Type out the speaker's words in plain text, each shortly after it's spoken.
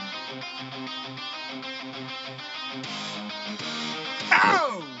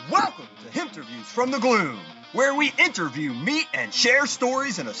Oh, welcome to Himterviews from the Gloom, where we interview, meet, and share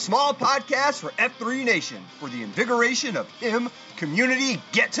stories in a small podcast for F3 Nation for the invigoration of him community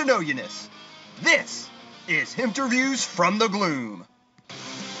get-to-know-you-ness. This is Himterviews from the Gloom.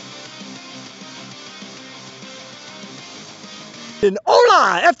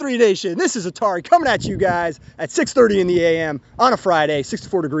 Hola, F3 Nation. This is Atari coming at you guys at 6:30 in the a.m. on a Friday,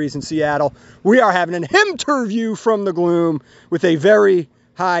 64 degrees in Seattle. We are having an Himterview from the Gloom with a very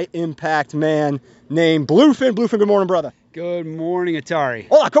high-impact man named Bluefin. Bluefin, good morning, brother. Good morning, Atari.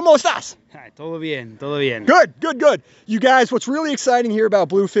 Hola, ¿cómo estás? Hi, todo bien, todo bien. Good. You guys, what's really exciting here about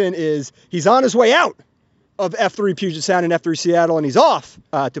Bluefin is he's on his way out of F3 Puget Sound and F3 Seattle, and he's off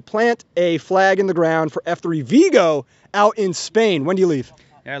to plant a flag in the ground for F3 Vigo out in Spain. When do you leave?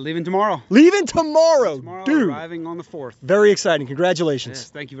 Yeah, leaving tomorrow. Leaving tomorrow, dude. Arriving on the 4th. Very exciting. Congratulations. Yes,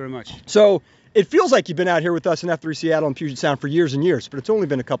 thank you very much. So it feels like you've been out here with us in F3 Seattle and Puget Sound for years and years, but it's only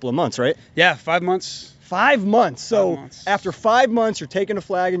been a couple of months, right? Yeah, 5 months. 5 months. So 5 months. After 5 months, you're taking a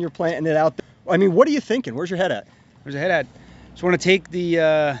flag and you're planting it out there. I mean, what are you thinking? Where's your head at? Where's your head at? Just want to take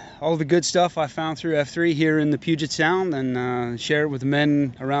the all the good stuff I found through F3 here in the Puget Sound and share it with the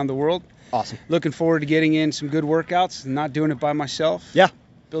men around the world. Awesome. Looking forward to getting in some good workouts and not doing it by myself. Yeah.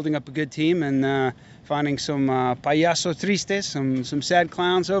 Building up a good team and finding some payaso tristes, some sad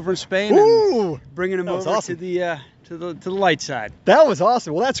clowns over in Spain. Ooh, and bringing them over awesome. to the light side. That was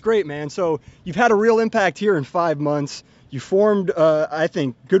awesome. Well, that's great, man. So you've had a real impact here in 5 months. You formed, I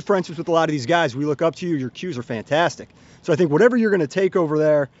think, good friendships with a lot of these guys. We look up to you. Your cues are fantastic. So I think whatever you're going to take over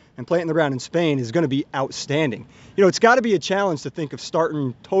there and plant in the ground in Spain is going to be outstanding. You know, it's got to be a challenge to think of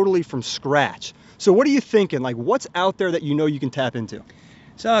starting totally from scratch. So what are you thinking? Like, what's out there that you know you can tap into?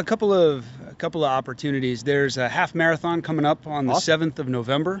 So a couple of opportunities. There's a half marathon coming up on the 7th of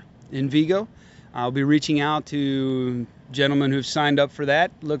November in Vigo. I'll be reaching out to gentlemen who've signed up for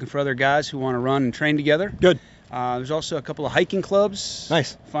that, looking for other guys who want to run and train together. Good. There's also a couple of hiking clubs.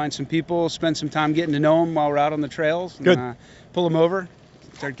 Nice. Find some people, spend some time getting to know them while we're out on the trails. And, Good. Pull them over.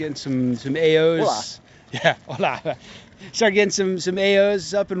 Start getting some AOs. Hola. Yeah, hola. Start getting some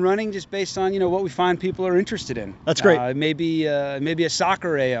AOs up and running just based on, what we find people are interested in. That's great. Maybe a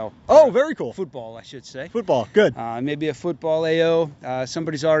soccer AO. Oh, very cool. Football, I should say. Football. Good. Maybe a football AO.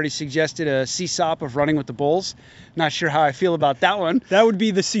 Somebody's already suggested a CSOP of running with the Bulls. Not sure how I feel about that one. That would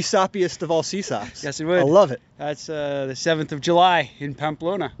be the CSOPiest of all CSOPs. Yes, it would. I love it. That's the 7th of July in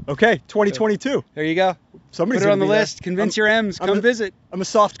Pamplona. Okay, 2022. There you go. Somebody's Put it on the gonna be list. there. Convince your M's. Come visit. I'm a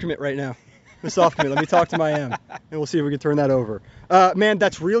soft commit right now. I'm a soft commit. Let me talk to my M, and we'll see if we can turn that over. Man,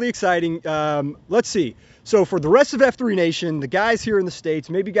 that's really exciting. Let's see. So for the rest of F3 Nation, the guys here in the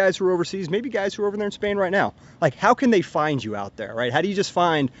States, maybe guys who are overseas, maybe guys who are over there in Spain right now, like, how can they find you out there, right? How do you just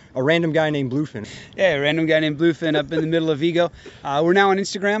find a random guy named Bluefin? Yeah, a random guy named Bluefin up in the middle of Vigo. We're now on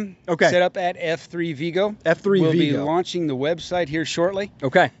Instagram. Okay. Set up at F3 Vigo. F3 We'll Vigo. be launching the website here shortly.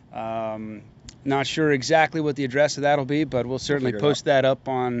 Okay. Not sure exactly what the address of that'll be, but we'll certainly post that up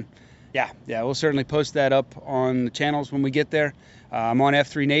on... Yeah, we'll certainly post that up on the channels when we get there. I'm on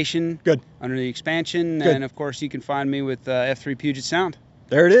F3 Nation. Good. Under the expansion. Good. And, of course, you can find me with F3 Puget Sound.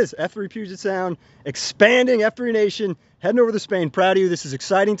 There it is, F3 Puget Sound, expanding F3 Nation, heading over to Spain. Proud of you. This is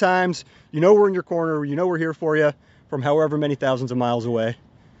exciting times. You know we're in your corner. You know we're here for you from however many thousands of miles away.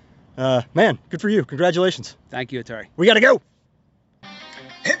 Man, good for you. Congratulations. Thank you, Atari. We got to go.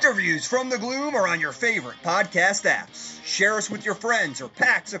 Interviews from the Gloom are on your favorite podcast apps. Share us with your friends or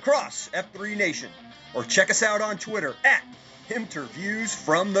packs across F3 Nation. Or check us out on Twitter at Interviews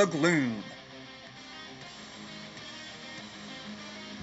from the Gloom.